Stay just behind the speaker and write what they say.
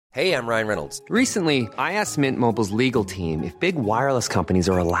Hey, I'm Ryan Reynolds. Recently, I asked Mint Mobile's legal team if big wireless companies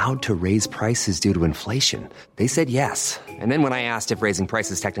are allowed to raise prices due to inflation. They said yes. And then when I asked if raising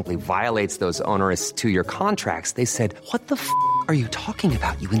prices technically violates those onerous two-year contracts, they said, "What the f*** are you talking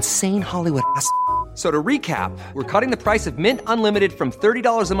about, you insane Hollywood ass?" So to recap, we're cutting the price of Mint Unlimited from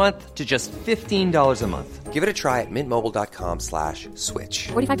 $30 a month to just $15 a month. Give it a try at mintmobile.com/switch.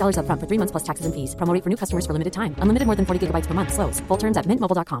 $45 up front for 3 months plus taxes and fees. Promo rate for new customers for limited time. Unlimited more than 40 gigabytes per month. Slows full terms at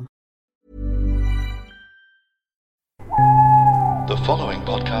mintmobile.com. The following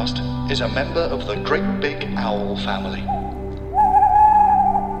podcast is a member of the Great Big Owl family.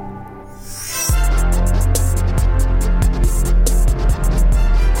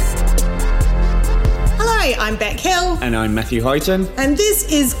 Hi, I'm Beck Hill. And I'm Matthew Huyton. And this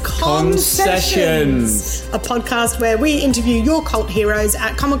is Concessions, a podcast where we interview your cult heroes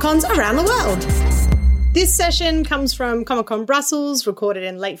at Comic-Cons around the world. This session comes from Comic-Con Brussels, recorded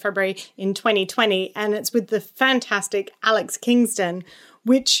in late February in 2020, and it's with the fantastic Alex Kingston,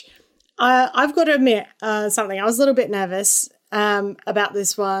 which I've got to admit something. I was a little bit nervous about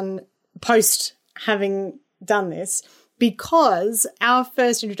this one post having done this, because our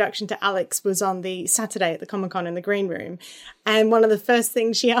first introduction to Alex was on the Saturday at the Comic-Con in the green room. And one of the first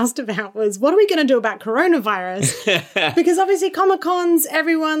things she asked about was, what are we going to do about coronavirus? Because obviously Comic-Cons,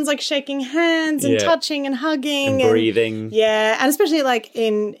 everyone's like shaking hands and touching and hugging. And breathing. Yeah, and especially like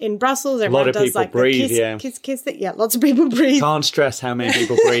in Brussels, everyone does like breathe, the kiss. Yeah, lots of people breathe. Can't stress how many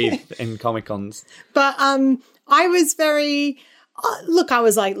people breathe in Comic-Cons. But I was very... I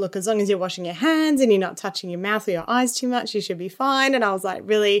was like, look, as long as you're washing your hands and you're not touching your mouth or your eyes too much, you should be fine. And I was like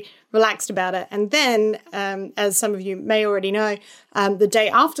really relaxed about it. And then, as some of you may already know, the day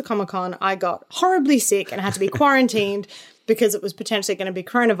after Comic-Con, I got horribly sick and had to be quarantined because it was potentially going to be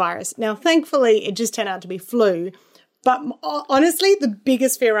coronavirus. Now, thankfully, it just turned out to be flu. But honestly, the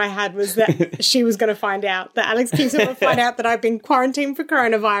biggest fear I had was that she was going to find out, that Alex Kingston would find out that I've been quarantined for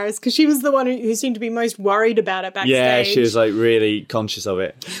coronavirus, because she was the one who seemed to be most worried about it backstage. Yeah, she was like really conscious of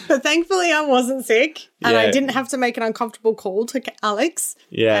it. But thankfully I wasn't sick, and I didn't have to make an uncomfortable call to Alex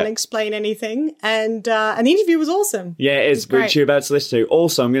and explain anything. And the interview was awesome. Yeah, it is, which you're about to listen to.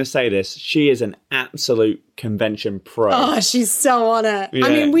 Also, I'm going to say this, she is an absolute convention pro. Oh, she's so on it. Yeah. I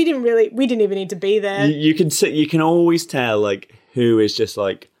mean, we didn't even need to be there. You can always tell like who is just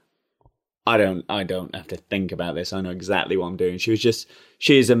like, I don't have to think about this. I know exactly what I'm doing. She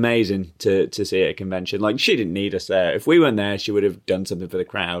is amazing to see at a convention. Like, she didn't need us there. If we weren't there, she would have done something for the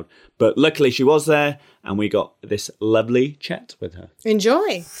crowd. But luckily she was there, and we got this lovely chat with her.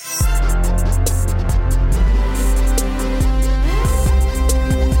 Enjoy.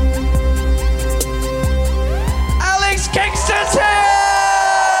 Kingston's here!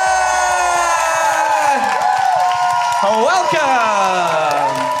 Oh, welcome!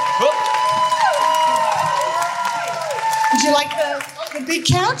 Would you like the big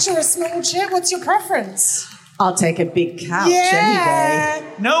couch or a small chair? What's your preference? I'll take a big couch any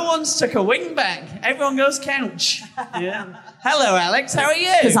day. No one's took a wingback. Everyone goes couch. Yeah. Hello, Alex. How are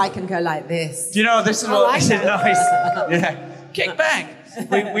you? Because I can go like this. Do you know, this is what makes it nice. Yeah. Kick back.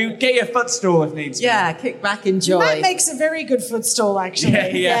 We get you a footstool if needs be. Yeah, kick back, enjoy. That makes a very good footstool,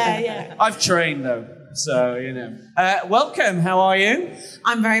 actually. Yeah. I've trained, though, so, you know. Welcome, how are you?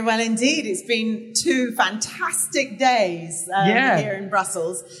 I'm very well indeed. It's been 2 fantastic days here in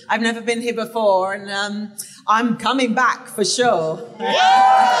Brussels. I've never been here before, and I'm coming back for sure.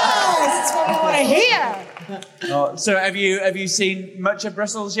 Yes, that's what we want to hear. Oh, so have you seen much of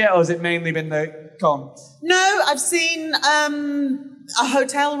Brussels yet, or has it mainly been the con? No, I've seen a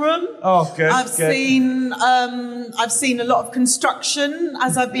hotel room. Oh, good. I've seen a lot of construction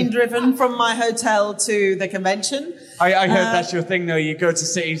as I've been driven from my hotel to the convention. I heard that's your thing, though. You go to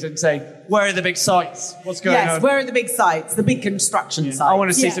cities and say, where are the big sites? What's going on? Yes, where are the big sites? The big construction sites. I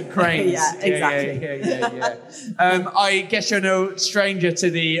want to see some cranes. Yeah, exactly. Yeah. I guess you're no stranger to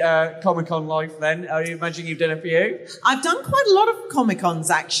the Comic-Con life, then. I imagine you've done a few. I've done quite a lot of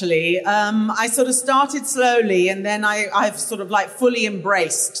Comic-Cons, actually. I sort of started slowly, and then I've sort of like fully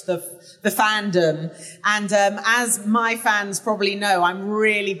embraced the fandom. And as my fans probably know, I'm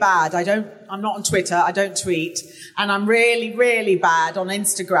really bad. I'm not on Twitter, I don't tweet, and I'm really, really bad on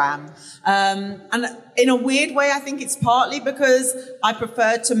Instagram. And in a weird way, I think it's partly because I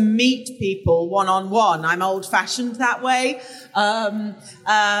prefer to meet people one-on-one. I'm old-fashioned that way.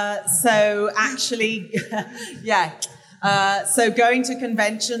 So actually, so going to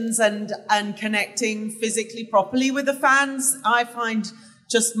conventions and connecting physically properly with the fans, I find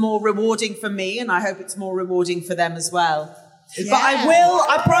just more rewarding for me, and I hope it's more rewarding for them as well. Yeah. But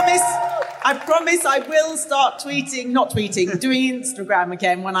I promise, I promise I will start doing Instagram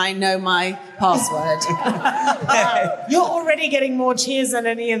again when I know my password. You're already getting more cheers than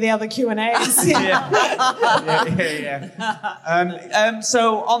any of the other Q&As.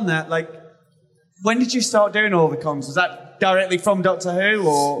 So on that, like, when did you start doing all the cons? Was that directly from Doctor Who,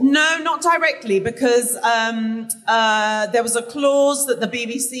 or? No, not directly, because there was a clause that the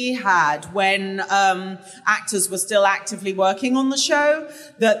BBC had when actors were still actively working on the show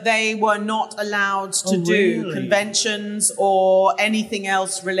that they were not allowed to do conventions or anything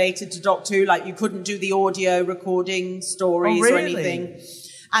else related to Doctor Who. Like, you couldn't do the audio recording stories or anything.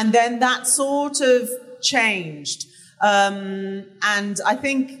 And then that sort of changed. And I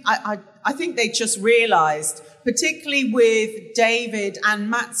think they just realised, particularly with David and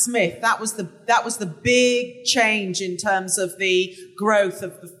Matt Smith, that was the big change in terms of the growth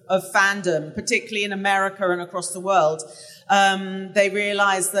of fandom, particularly in America and across the world. They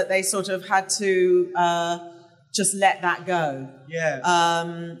realised that they sort of had to just let that go. Yeah.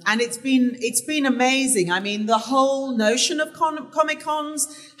 And it's been amazing. I mean, the whole notion of Comic-Cons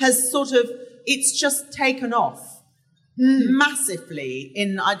has it's just taken off. Massively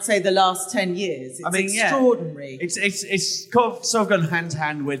in, I'd say, the last 10 years. It's extraordinary. It's sort of gone hand to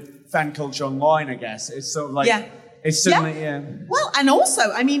hand with fan culture online, I guess. It's sort of like, it's certainly, Well, and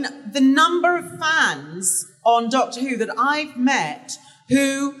also, I mean, the number of fans on Doctor Who that I've met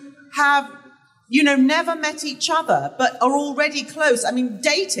who have, never met each other, but are already close. I mean,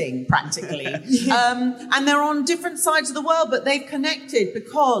 dating practically. And they're on different sides of the world, but they've connected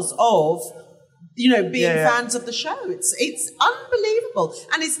because of being fans of the show. It's unbelievable.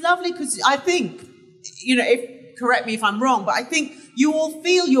 And it's lovely because I think, correct me if I'm wrong, but I think you all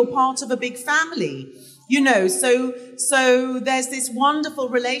feel you're part of a big family, so there's this wonderful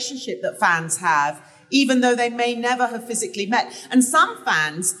relationship that fans have, even though they may never have physically met. And some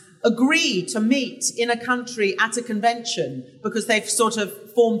fans agree to meet in a country at a convention because they've sort of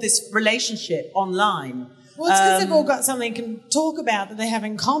formed this relationship online. Well, it's because they've all got something they can talk about that they have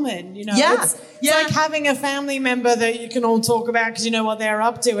in common, It's like having a family member that you can all talk about because you know what they're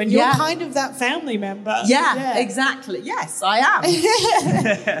up to, and you're kind of that family member. Yeah, exactly. Yes, I am.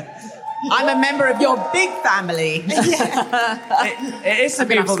 I'm a member of your big family. It is the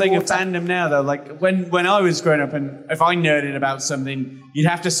beautiful thing of fandom now, though. Like, when I was growing up, and if I nerded about something, you'd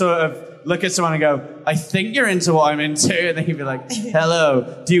have to sort of look at someone and go, I think you're into what I'm into. And then you'd be like,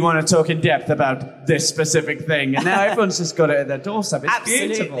 hello, do you want to talk in depth about this specific thing? And now everyone's just got it at their doorstep. It's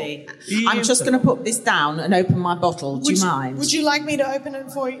Absolutely. Beautiful. I'm just going to put this down and open my bottle. Do you mind? Would you like me to open it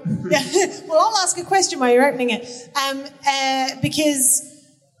for you? Well, I'll ask a question while you're opening it. Because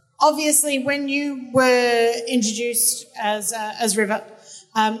obviously when you were introduced as River,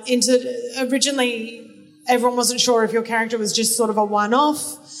 originally everyone wasn't sure if your character was just sort of a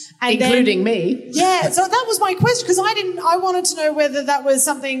one-off. Including me. Yeah, so that was my question, because I wanted to know whether that was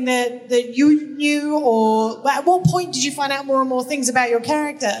something that you knew, or at what point did you find out more and more things about your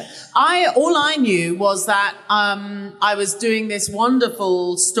character? All I knew was that I was doing this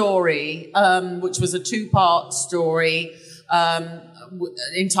wonderful story, which was a 2-part story,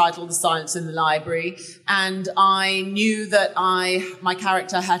 entitled The Silence in the Library, and I knew that my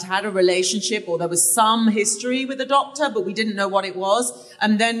character had a relationship, or there was some history with the Doctor, but we didn't know what it was.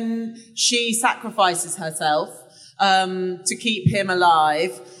 And then she sacrifices herself to keep him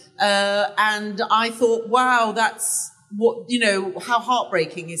alive, and I thought, wow, that's what, how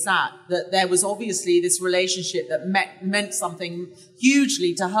heartbreaking is that there was obviously this relationship that meant something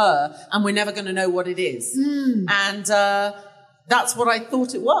hugely to her, and we're never going to know what it is. And that's what I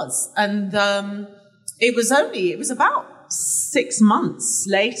thought it was. And it was about 6 months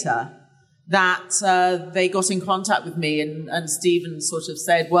later that they got in contact with me, and Stephen sort of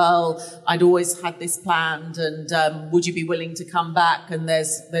said, well, I'd always had this planned, and would you be willing to come back? And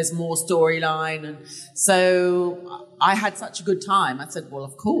there's more storyline. And so I had such a good time. I said, well,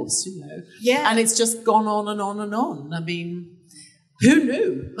 of course, Yeah. And it's just gone on and on and on. I mean, who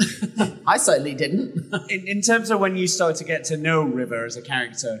knew? I certainly didn't. In terms of when you started to get to know River as a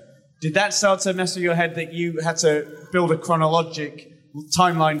character, did that start to mess with your head that you had to build a chronologic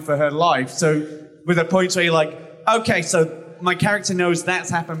timeline for her life? So with a point where you're like, okay, so my character knows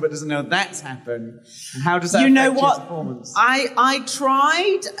that's happened but doesn't know that's happened. And how does that affect your performance? I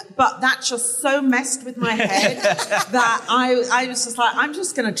tried, but that just so messed with my head that I was just like, I'm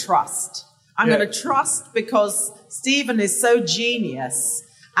just going to trust. I'm going to trust, because Stephen is so genius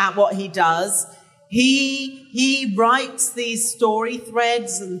at what he does. He writes these story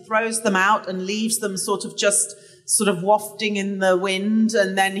threads and throws them out and leaves them sort of wafting in the wind,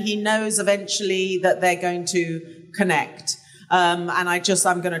 and then he knows eventually that they're going to connect. And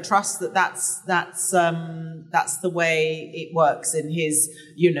I'm going to trust that's the way it works in his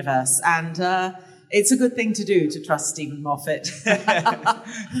universe. And it's a good thing to do, to trust Stephen Moffat.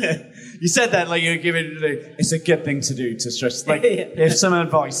 You said that like you're giving it's a good thing to do to trust. Like, give some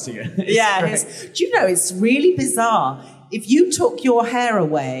advice to you. Do you know, it's really bizarre. If you took your hair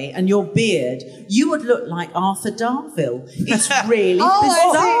away and your beard, you would look like Arthur Darvill. It's really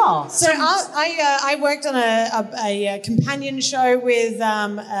bizarre. So I worked on a companion show with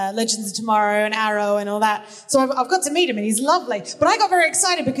Legends of Tomorrow and Arrow and all that. So I've got to meet him, and he's lovely. But I got very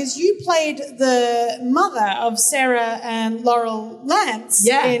excited because you played the mother of Sarah and Laurel Lance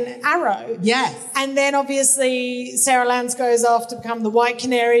in Arrow. Yes. And then obviously Sarah Lance goes off to become the White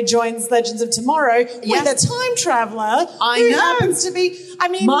Canary, joins Legends of Tomorrow with a time traveler. I know. Happens to be,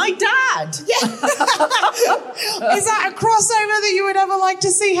 my dad. Yeah. Is that a crossover that you would ever like to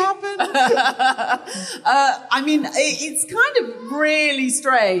see happen? It's kind of really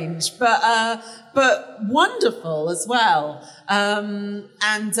strange, but wonderful as well. The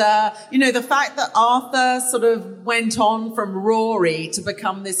fact that Arthur sort of went on from Rory to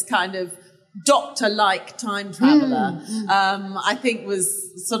become this kind of doctor-like time traveller, I think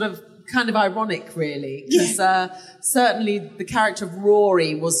was sort of kind of ironic, really, because certainly the character of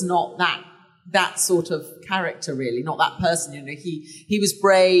Rory was not that sort of character, really, not that person. You know, he was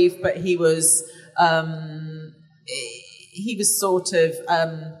brave, but he was sort of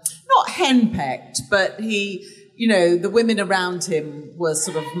not henpecked, but the women around him were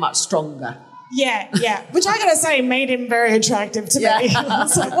sort of much stronger. Yeah. Which I gotta say made him very attractive to me. I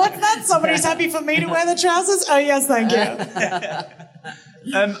was like, what's that? Somebody's happy for me to wear the trousers? Oh, yes, thank you.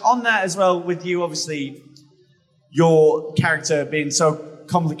 On that as well, with you, obviously, your character being so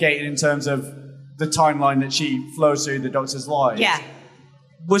complicated in terms of the timeline that she flows through the Doctor's life. Yeah.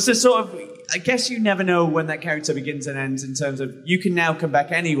 Was there sort of, I guess you never know when that character begins and ends in terms of you can now come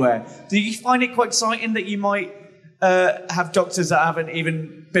back anywhere. Do you find it quite exciting that you might have Doctors that haven't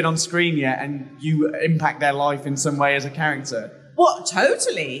even been on screen yet and you impact their life in some way as a character? Well,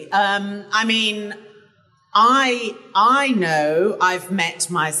 totally. I know I've met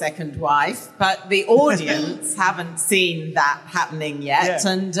my second wife, but the audience haven't seen that happening yet.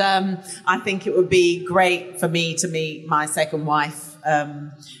 Yeah. And I think it would be great for me to meet my second wife,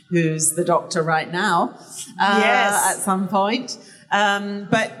 who's the Doctor right now, at some point.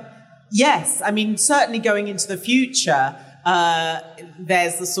 But yes, certainly going into the future,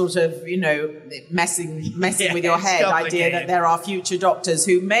 there's the sort of, messing with your head idea that there are future Doctors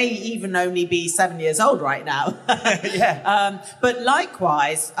who may even only be 7 years old right now. But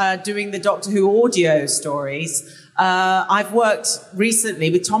likewise, doing the Doctor Who audio stories, I've worked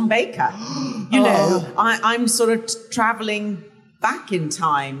recently with Tom Baker. I'm sort of traveling back in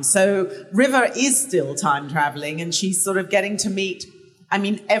time. So River is still time traveling, and she's sort of getting to meet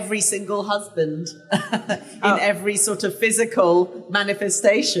every single husband in every sort of physical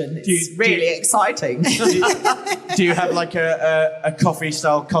manifestation. It's really exciting. Do you have like a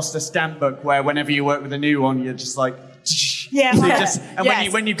coffee-style Costa stamp book where whenever you work with a new one, you're just like...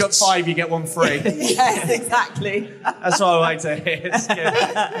 when you've got 5, you get one free. Yes, exactly. That's what I like to hear. It's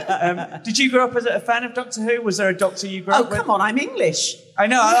good. Did you grow up as a fan of Doctor Who? Was there a Doctor you grew up with? Oh, come on, I'm English. I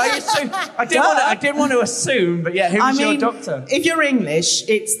know. I didn't want to assume, but who was your Doctor? If you're English,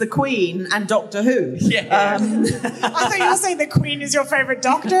 it's the Queen and Doctor Who. Yeah. I thought you were saying the Queen is your favourite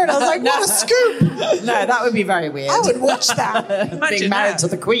Doctor, and I was like, what a scoop! No, that would be very weird. I would watch that. Being married to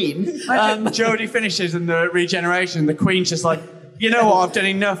the Queen. Jodie finishes in the regeneration. The Queen's just like, you know what? I've done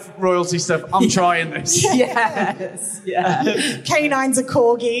enough royalty stuff. I'm trying this. Yes. Yeah. Canine's a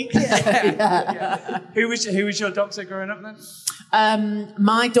corgi. Who was your Doctor growing up then?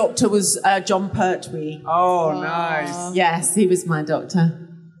 My Doctor was John Pertwee. Oh, nice. Yes, he was my Doctor.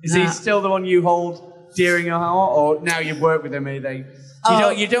 Is he still the one you hold dear in your heart, or now you've worked with him? Are they?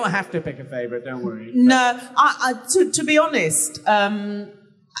 You don't have to pick a favourite. Don't worry. No, to be honest.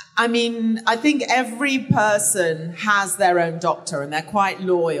 I think every person has their own Doctor, and they're quite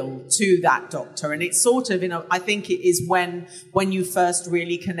loyal to that Doctor. And it's sort of, I think it is when you first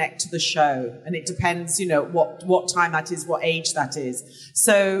really connect to the show. And it depends, what time that is, what age that is.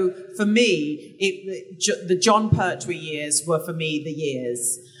 So for me, the John Pertwee years were for me the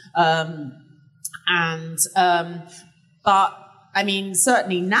years. But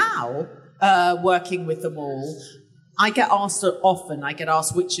certainly now, working with them all, I get asked often,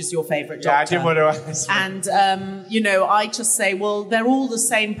 which is your favourite Doctor? Yeah, I didn't want to ask. And, I just say, well, they're all the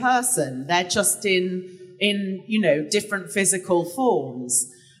same person. They're just in different physical forms.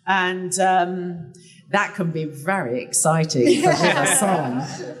 And that can be very exciting for a song.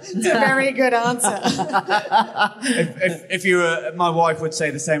 It's a very good answer. If you were, my wife would say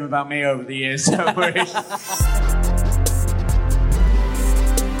the same about me over the years. Don't worry.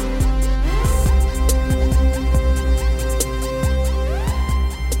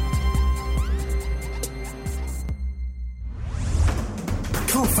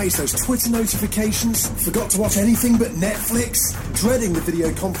 Can't face those Twitter notifications? Forgot to watch anything but Netflix? Dreading the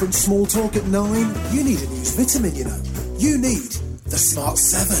video conference small talk at 9? You need a news vitamin, you know. You need the Smart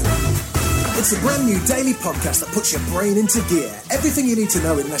 7. It's a brand new daily podcast that puts your brain into gear. Everything you need to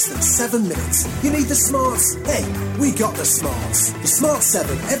know in less than 7 minutes. You need the Smarts? Hey, we got the Smarts. The Smart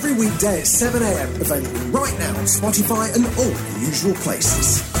 7 every weekday at 7 a.m. Available right now on Spotify and all the usual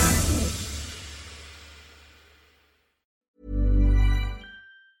places.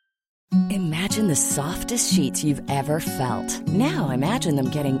 Imagine the softest sheets you've ever felt. Now imagine them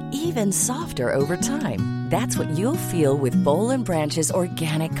getting even softer over time. That's what you'll feel with Boll & Branch's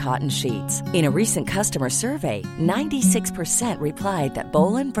organic cotton sheets. In a recent customer survey, 96% replied that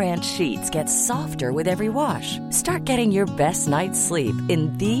Boll & Branch sheets get softer with every wash. Start getting your best night's sleep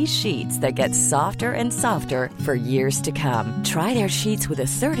in these sheets that get softer and softer for years to come. Try their sheets with a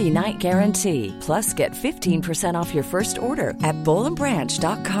 30-night guarantee. Plus, get 15% off your first order at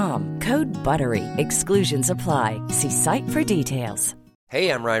bollandbranch.com. Code BUTTERY. Exclusions apply. See site for details. Hey,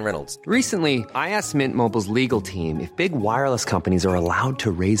 I'm Ryan Reynolds. Recently, I asked Mint Mobile's legal team if big wireless companies are allowed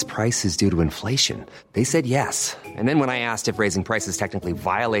to raise prices due to inflation. They said yes. And then when I asked if raising prices technically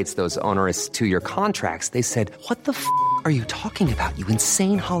violates those onerous 2-year contracts, they said, "What the f*** are you talking about, you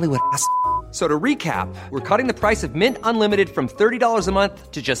insane Hollywood ass?" So to recap, we're cutting the price of Mint Unlimited from $30 a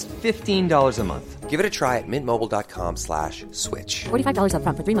month to just $15 a month. Give it a try at mintmobile.com/switch. $45 up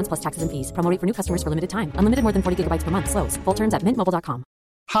front for 3 months plus taxes and fees. Promo rate for new customers for limited time. Unlimited more than 40 gigabytes per month. Slows full terms at mintmobile.com.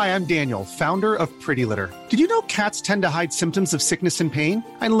 Hi, I'm Daniel, founder of Pretty Litter. Did you know cats tend to hide symptoms of sickness and pain?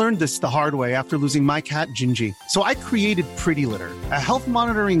 I learned this the hard way after losing my cat, Gingy. So I created Pretty Litter, a health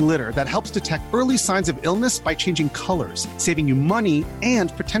monitoring litter that helps detect early signs of illness by changing colors, saving you money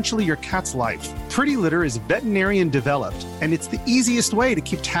and potentially your cat's life. Pretty Litter is veterinarian developed, and it's the easiest way to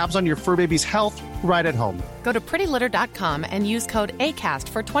keep tabs on your fur baby's health right at home. Go to prettylitter.com and use code ACAST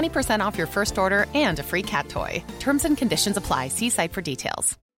for 20% off your first order and a free cat toy. Terms and conditions apply. See site for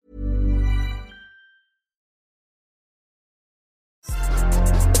details.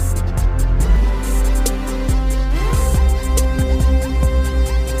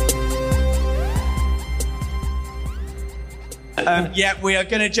 We are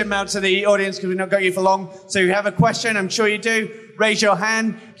going to jump out to the audience because we've not got you for long. So if you have a question, I'm sure you do. Raise your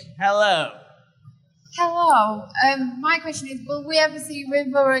hand. Hello. Hello. My question is, will we ever see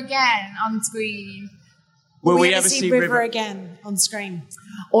River again on screen? Will we ever see River again on screen?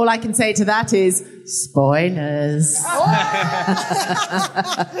 All I can say to that is, spoilers.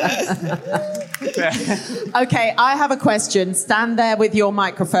 Okay, I have a question. Stand there with your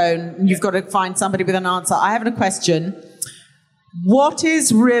microphone. You've got to find somebody with an answer. I have a question. What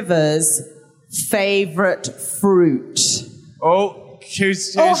is River's favourite fruit?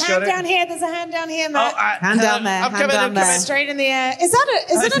 Who's hand got it? down here. There's a hand down here, Matt. Hand down there. I'm coming. Straight in the air. Is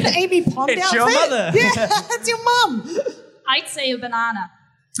it an Amy Pond It's outfit? your mother. Yeah, it's your mum. I'd say a banana.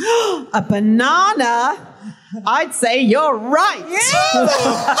 A banana? I'd say you're right.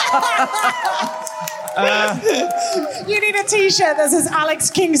 You need a T-shirt that says Alex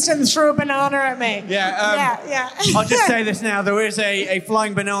Kingston threw a banana at me. Yeah. I'll just say this now. There is a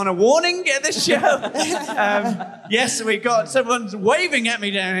flying banana warning at this show. Yes, we got someone's waving at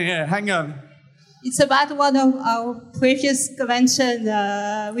me down here. Hang on. It's about one of our previous convention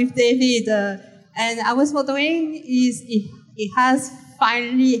with David, and I was wondering if it has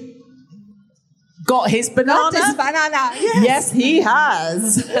finally got his banana. Yes, he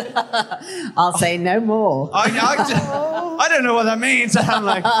has. I'll say no more. I don't know what that means. I'm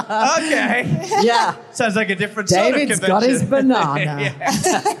like, okay. Yeah. Sounds like a different David's sort of convention. got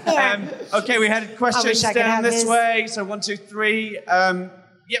his banana. Okay, we had questions down this way. So 1, 2, 3.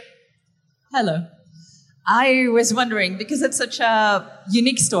 Yep. Hello. I was wondering, because it's such a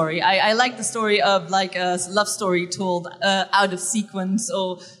unique story, I like the story of like a love story told out of sequence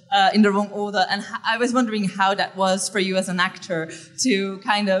or in the wrong order, and I was wondering how that was for you as an actor to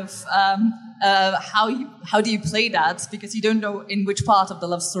kind of how do you play that, because you don't know in which part of the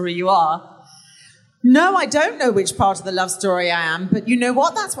love story you are. No, I don't know which part of the love story I am, but you know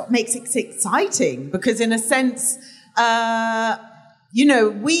what? That's what makes it exciting, because in a sense, you know,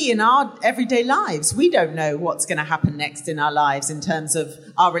 we in our everyday lives, we don't know what's going to happen next in our lives in terms of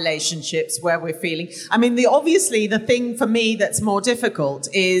our relationships, where we're feeling. I mean, obviously the thing for me that's more difficult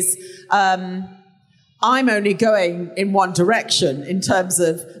is I'm only going in one direction in terms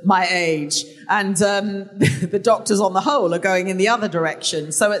of my age, and the doctors on the whole are going in the other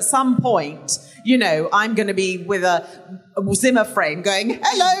direction. So at some point, you know, I'm going to be with a Zimmer frame going,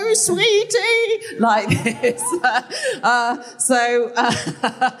 "Hello, sweetie," like this.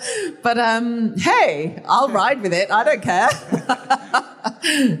 But hey, I'll ride with it. I don't care.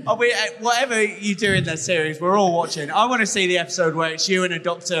 Whatever you do in that series, we're all watching. I want to see the episode where it's you and a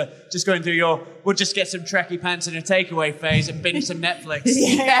doctor just going through we'll just get some Trekkie pants in a takeaway phase and binge some Netflix.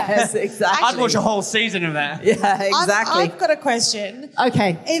 Yes, exactly. I'd watch a whole season of that. Yeah, exactly. I've got a question.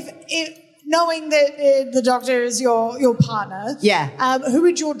 Okay. If knowing that the doctor is your partner, who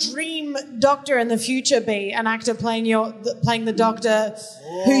would your dream doctor in the future be? An actor playing the doctor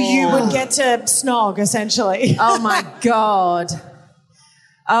who you would get to snog, essentially. Oh my god.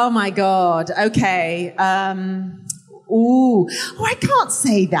 Okay. I can't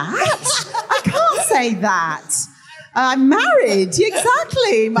say that. I'm married.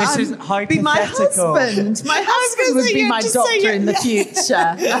 Exactly. This is hypothetical. Be my husband. My husband would be my doctor in the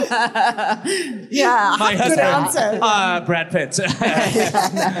future. Yeah. My husband. Brad Pitt.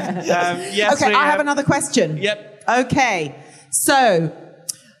 Yes. Okay, I have another question. Yep. Okay. So,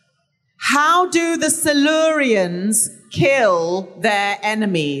 how do the Silurians kill their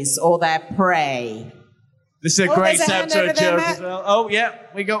enemies or their prey? This is a great episode joke as well. Oh, yeah.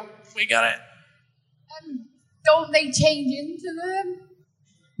 We got it. Don't they change into them?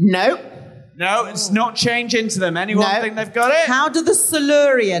 No. No, it's not change into them. Anyone think they've got it? How do the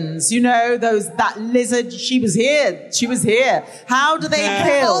Silurians, you know, that lizard, she was here. How do they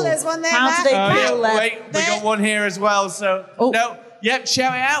kill? Oh, there's one there. How do they kill them? Wait, we got one here as well, so... Oh. No, yep,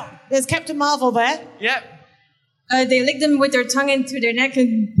 shout it out. There's Captain Marvel there. Yep. They lick them with their tongue into their neck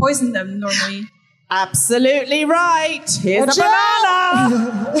and poison them normally. Absolutely right. Here's a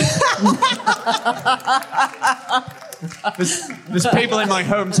banana. There's people in my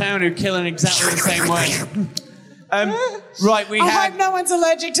hometown who kill in exactly the same way. Right, I hope no one's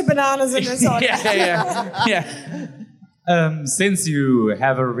allergic to bananas in this audience. Yeah. Since you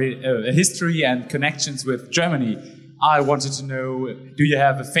have a history and connections with Germany, I wanted to know, do you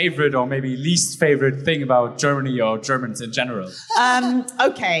have a favorite or maybe least favorite thing about Germany or Germans in general?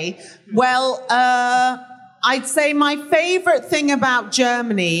 Okay. Well, I'd say my favorite thing about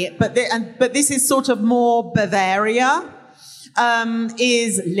Germany, but this is sort of more Bavaria,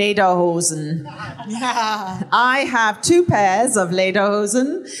 is Lederhosen. Yeah. I have 2 pairs of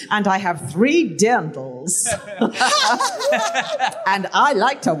Lederhosen and I have 3 dirndls. And I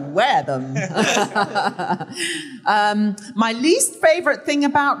like to wear them. My least favorite thing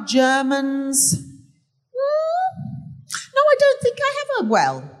about Germans? No, I don't think I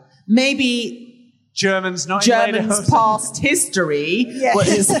have maybe Germans past history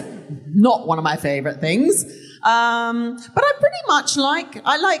is not one of my favorite things. But I pretty much like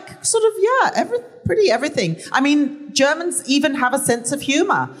everything. I mean, Germans even have a sense of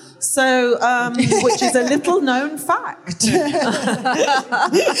humor, so which is a little known fact.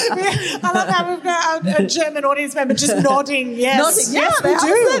 I love how we've got a German audience member just nodding. Yes, Yes, we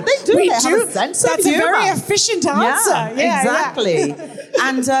do. They have a sense of humor. That's a very efficient answer. Yeah, exactly.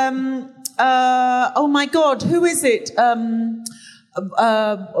 And oh my God, who is it?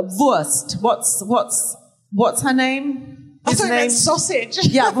 Wurst. What's her name? I thought it was sausage.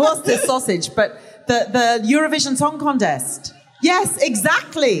 Yeah, Wurst is sausage, but the Eurovision Song Contest. Yes,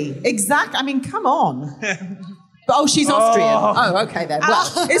 exactly. I mean, come on. Oh, she's Austrian. Oh, okay then. Well,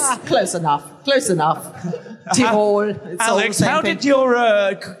 it's close enough. Tirol. It's Alex, how did your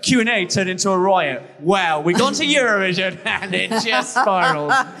Q&A turn into a riot? Wow, we got to Eurovision and it just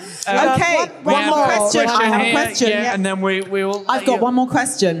spiraled. Okay, one more question. I have a question. Yeah, and then we will... I've got one more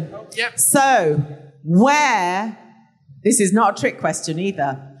question. Oh, yep. So, this is not a trick question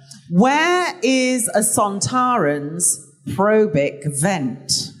either, where is a Sontaran's probic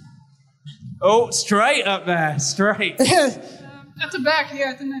vent? Oh, straight up there, straight. At the back here,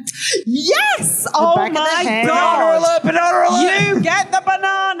 at the neck. Yes! Oh my God! Banana alert! You get the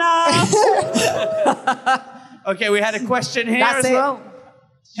banana! Okay, we had a question here as well.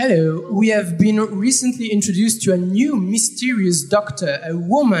 Hello, we have been recently introduced to a new mysterious doctor, a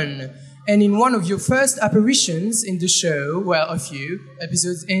woman. And in one of your first apparitions in the show, well, a few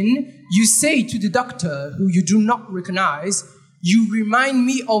episodes in, you say to the doctor, who you do not recognize, "You remind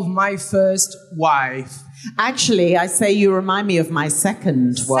me of my first wife." Actually, I say you remind me of my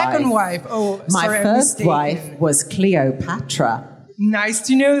second wife. Second wife. Oh, my sorry, first wife was Cleopatra. Nice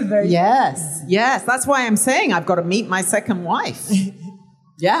to know that. Yes. That's why I'm saying I've got to meet my second wife.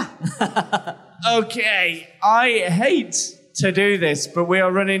 Yeah. Okay, I hate to do this, but we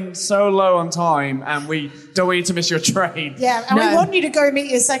are running so low on time and we don't want you to miss your train. Yeah, and we want you to go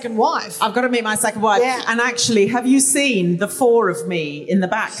meet your second wife. I've got to meet my second wife. Yeah. And actually, have you seen the four of me in the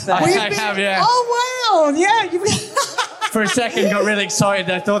back there? I have, yeah. Oh, wow. Yeah. For a second, got really excited.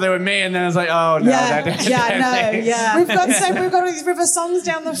 I thought they were me, and then I was like, "Oh no!" Yeah. We've got these river songs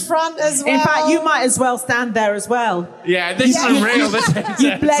down the front as well. In fact, you might as well stand there as well. Yeah, this is unreal. This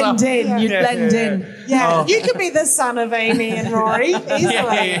You blend in. You blend in. Yeah, you could be the son of Amy and Rory easily.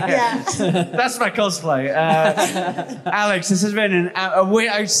 Yeah. That's my cosplay. Alex, this has been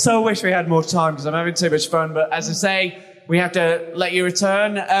I so wish we had more time because I'm having too much fun. But as I say, we have to let you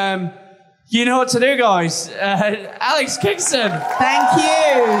return. You know what to do, guys. Alex Kingston. Thank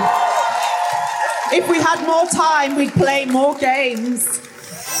you. If we had more time, we'd play more games.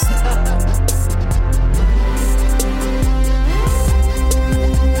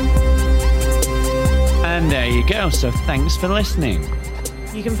 And there you go. So thanks for listening.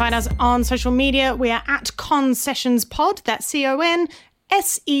 You can find us on social media. We are at ConSessionsPod. That's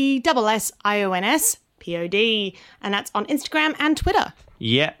ConSessionspod. And that's on Instagram and Twitter.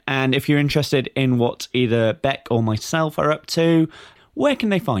 Yeah, and if you're interested in what either Beck or myself are up to, where can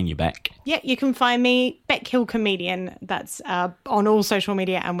they find you, Beck? Yeah, you can find me, Beck Hill Comedian. That's on all social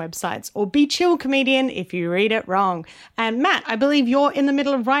media and websites. Or Be Chill Comedian if you read it wrong. And Matt, I believe you're in the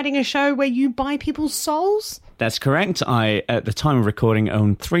middle of writing a show where you buy people's souls? That's correct. I, at the time of recording,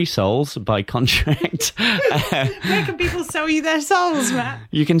 own 3 souls by contract. Where can people sell you their souls, Matt?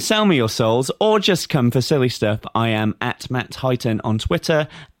 You can sell me your souls or just come for silly stuff. I am at Matt Highton on Twitter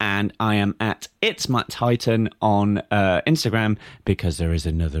and I am at It's Matt Highton on Instagram because there is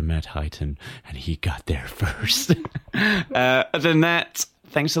another Matt Highton and he got there first. Other than that,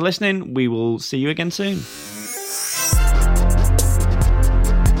 thanks for listening. We will see you again soon.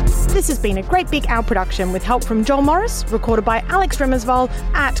 This has been a Great Big Owl production with help from Joel Morris, recorded by Alex Rimmersval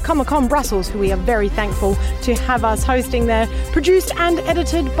at Comic-Con Brussels, who we are very thankful to have us hosting there. Produced and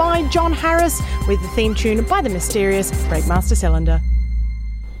edited by John Harris, with the theme tune by the mysterious Breakmaster Cylinder.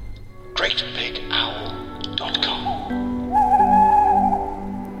 GreatBigOwl.com.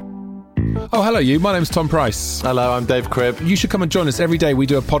 Oh, hello, you. My name's Tom Price. Hello, I'm Dave Cribb. You should come and join us every day. We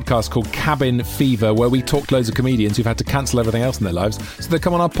do a podcast called Cabin Fever, where we talk to loads of comedians who've had to cancel everything else in their lives. So they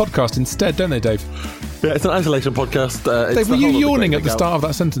come on our podcast instead, don't they, Dave? Yeah, it's an isolation podcast. Dave, were you yawning at the start of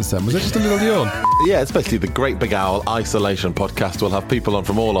that sentence then? Was it just a little yawn? Yeah, it's basically the Great Big Owl Isolation Podcast. We'll have people on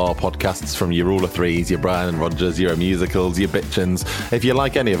from all our podcasts, from your Rule of Threes, your Brian and Rogers, your musicals, your Bitchins. If you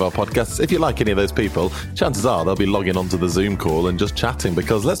like any of our podcasts, if you like any of those people, chances are they'll be logging onto the Zoom call and just chatting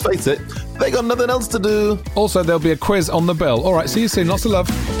because, let's face it, they got nothing else to do. Also, there'll be a quiz on the bill. All right, see you soon. Lots of love.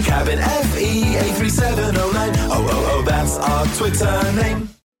 Cabin FE83709. Oh, that's our Twitter name.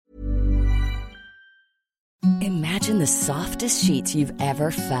 Imagine the softest sheets you've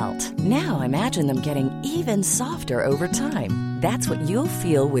ever felt. Now imagine them getting even softer over time. That's what you'll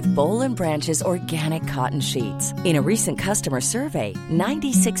feel with Boll & Branch's organic cotton sheets. In a recent customer survey,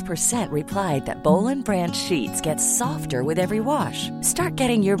 96% replied that Boll & Branch sheets get softer with every wash. Start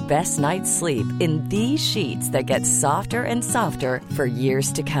getting your best night's sleep in these sheets that get softer and softer for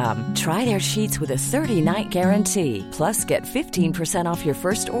years to come. Try their sheets with a 30-night guarantee. Plus, get 15% off your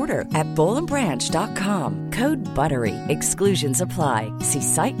first order at bollandbranch.com. Code BUTTERY. Exclusions apply. See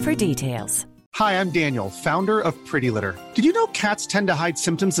site for details. Hi, I'm Daniel, founder of Pretty Litter. Did you know cats tend to hide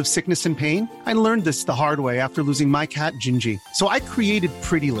symptoms of sickness and pain? I learned this the hard way after losing my cat, Gingy. So I created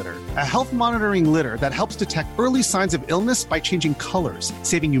Pretty Litter, a health monitoring litter that helps detect early signs of illness by changing colors,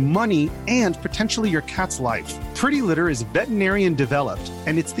 saving you money and potentially your cat's life. Pretty Litter is veterinarian developed,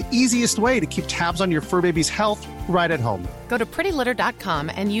 and it's the easiest way to keep tabs on your fur baby's health right at home. Go to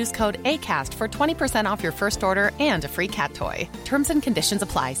prettylitter.com and use code ACAST for 20% off your first order and a free cat toy. Terms and conditions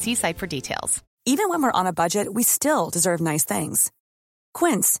apply. See site for details. Even when we're on a budget, we still deserve nice things.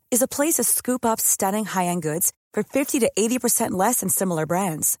 Quince is a place to scoop up stunning high-end goods for 50 to 80% less than similar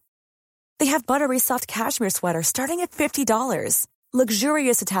brands. They have buttery soft cashmere sweaters starting at $50,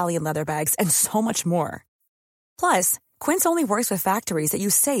 luxurious Italian leather bags, and so much more. Plus, Quince only works with factories that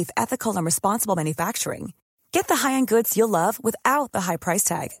use safe, ethical, and responsible manufacturing. Get the high-end goods you'll love without the high price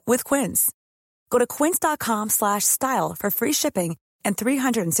tag with Quince. Go to quince.com/style for free shipping and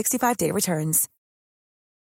 365-day returns.